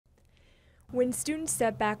When students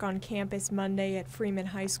step back on campus Monday at Freeman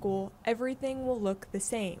High School, everything will look the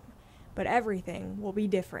same, but everything will be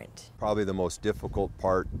different. Probably the most difficult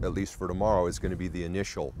part, at least for tomorrow, is going to be the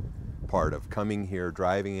initial part of coming here,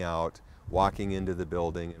 driving out, walking into the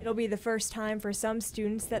building. It'll be the first time for some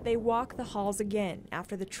students that they walk the halls again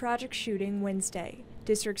after the tragic shooting Wednesday.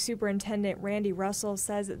 District Superintendent Russell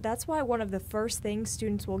says that's why one of the first things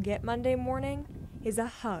students will get Monday morning is a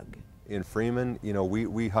hug. In Freeman,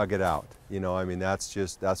 we hug it out.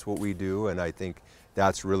 That's what we do, and I think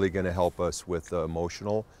that's really going to help us with the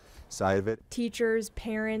emotional side of it. Teachers,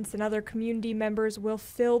 parents, and other community members will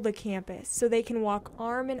fill the campus so they can walk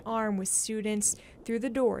arm in arm with students through the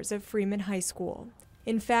doors of Freeman High School.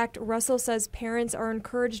 In fact, Russell says parents are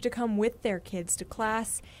encouraged to come with their kids to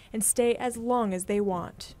class and stay as long as they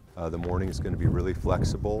want. The morning is going to be really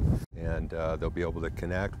flexible, and they'll be able to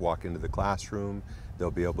connect, walk into the classroom.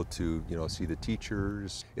 They'll be able to, see the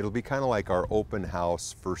teachers. It'll be kind of like our open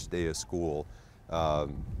house first day of school,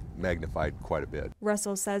 magnified quite a bit.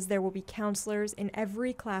 Russell says there will be counselors in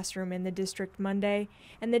every classroom in the district Monday,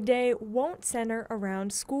 and the day won't center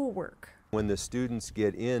around schoolwork. When the students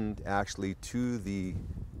get in actually to the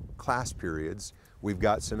class periods, we've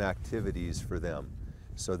got some activities for them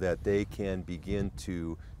so that they can begin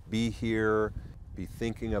to be here, be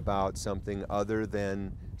thinking about something other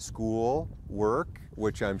than school, work,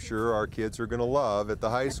 which I'm sure our kids are going to love at the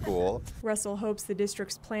high school. Russell hopes the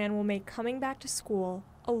district's plan will make coming back to school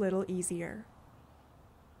a little easier.